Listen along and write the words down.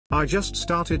I just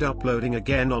started uploading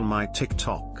again on my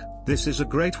TikTok. This is a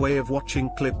great way of watching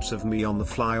clips of me on the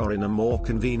fly or in a more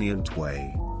convenient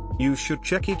way. You should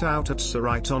check it out at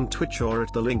Sarite on Twitch or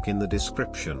at the link in the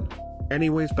description.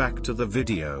 Anyways, back to the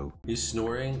video. You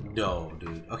snoring? No,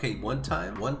 dude. Okay, one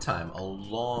time, a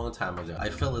long time ago, I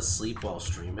fell asleep while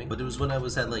streaming, but it was when I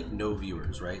was at like no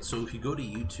viewers, right? So if you go to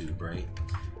YouTube, right?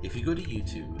 If you go to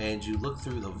YouTube and you look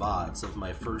through the VODs of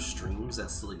my first streams that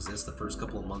still exist, the first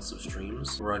couple of months of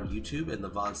streams were on YouTube and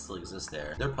the VODs still exist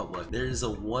there. They're public. There is a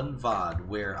one VOD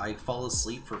where I fall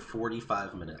asleep for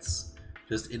 45 minutes.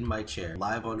 Just in my chair,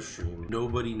 live on stream.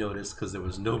 Nobody noticed because there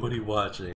was nobody watching.